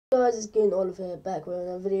Hello guys, it's Goon Oliver here, back with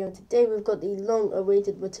another video, and today we've got the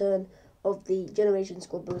long-awaited return of the Generation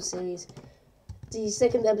Squad Build series. The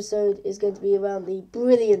second episode is going to be around the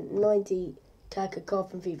brilliant 90 Kaka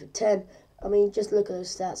card from FIFA 10. I mean, just look at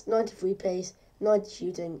those stats: 93 pace, 90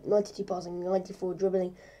 shooting, 92 passing, 94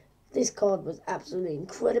 dribbling. This card was absolutely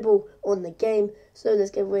incredible on the game. So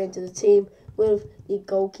let's get right into the team, with the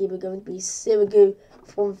goalkeeper going to be Sirigu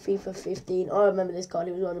from FIFA 15. I remember this card.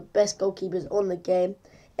 He was one of the best goalkeepers on the game.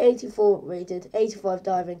 84 rated, 85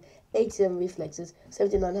 diving, 87 reflexes,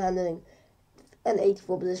 79 handling, and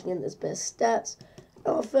 84 positioning as best stats.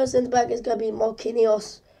 Our first centre back is going to be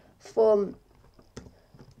Marquinhos from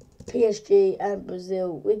PSG and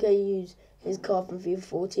Brazil. We're going to use his card from FIFA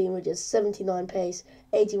 14, which is 79 pace,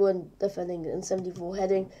 81 defending, and 74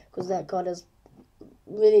 heading, because that card is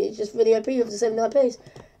it's just really OP with the 79 pace.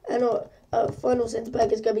 And our final centre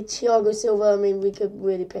back is going to be Thiago Silva. I mean, we could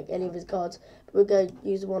really pick any of his cards, but we're going to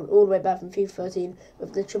use the one all the way back from FIFA 13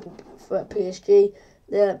 with the triple threat PSG.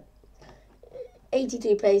 The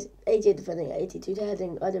 82 pace, 88 defending, 82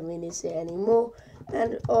 heading. I don't really need to say it anymore.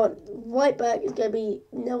 And our right back is going to be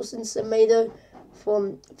Nelson Semedo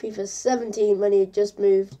from FIFA 17, when he had just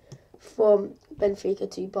moved from Benfica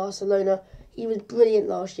to Barcelona. He was brilliant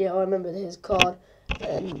last year. I remember his card.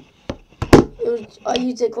 I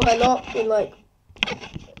used it quite a lot in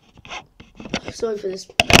sorry for this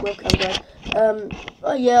webcam, guys.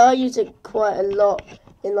 I used it quite a lot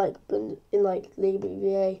in Liga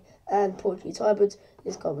BBA and Portuguese hybrids.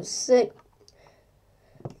 This card was sick.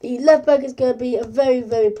 The left back is going to be a very,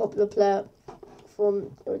 very popular player.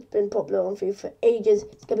 It's been popular on FIFA for ages.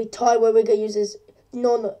 It's going to be Taiwo. We're going to use his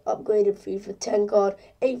non-upgraded FIFA 10 card.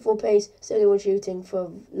 84 pace, 71 shooting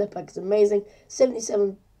for left back is amazing.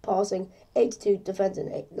 77 passing, 82 defense,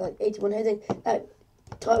 and 81 heading.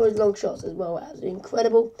 Taiwo's long shots as well, absolutely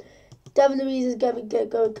incredible. David Luiz is going to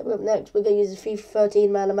be coming up next. We're going to use his FIFA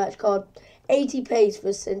 13 man of match card. 80 pace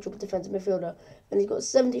for central defensive midfielder, and he's got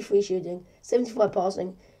 73 shooting, 75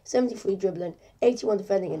 passing, 73 dribbling, 81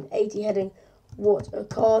 defending, and 80 heading. What a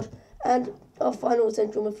card. And our final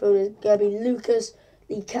central midfielder is going to be Lucas,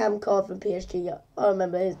 the cam card from PSG. I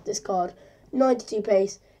remember this card. 92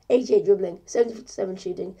 pace, 88 dribbling, 77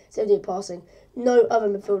 shooting, 78 passing. No other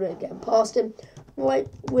midfielder getting past him. Right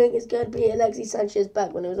wing is going to be Alexis Sanchez,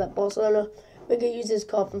 back when he was at Barcelona. We're going to use this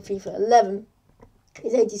card from FIFA 11.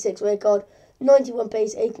 His 86 red card, 91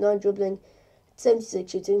 pace, 89 dribbling,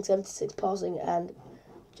 76 shooting, 76 passing, and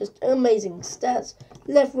just amazing stats.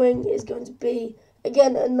 Left wing is going to be,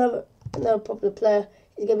 again, another popular player.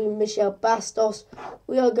 He's going to be Michel Bastos.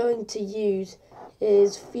 We are going to use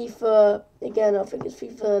his FIFA, again, I think it's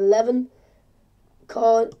FIFA 11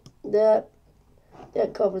 card.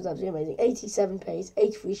 That card was absolutely amazing. 87 pace,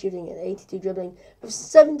 83 shooting, and 82 dribbling, with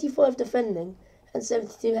 75 defending and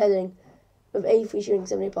 72 heading, with 83 shooting,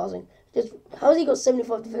 70 passing. Just how has he got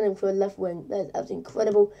 75 defending for a left wing? That is absolutely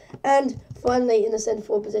incredible. And finally, in the centre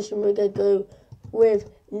forward position, we're going to go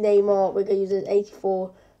with Neymar. We're going to use his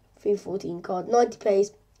 84 FIFA 14 card. 90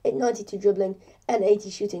 pace, 92 dribbling, and 80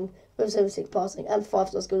 shooting, with 76 passing, and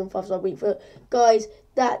 5-star skill and 5-star weak foot. Guys,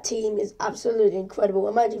 that team is absolutely incredible.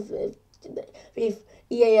 Imagine if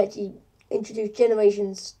EA actually introduced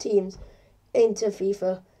Generations teams into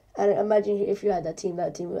FIFA. And imagine if you had that team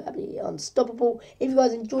would be unstoppable. If you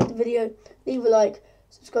guys enjoyed the video, leave a like,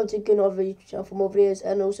 subscribe to Goon Oliver YouTube channel for more videos,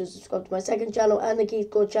 and also subscribe to my second channel and the Geek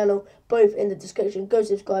Squad channel, both in the description. Go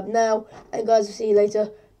subscribe now, and guys, I'll see you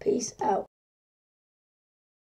later. Peace out.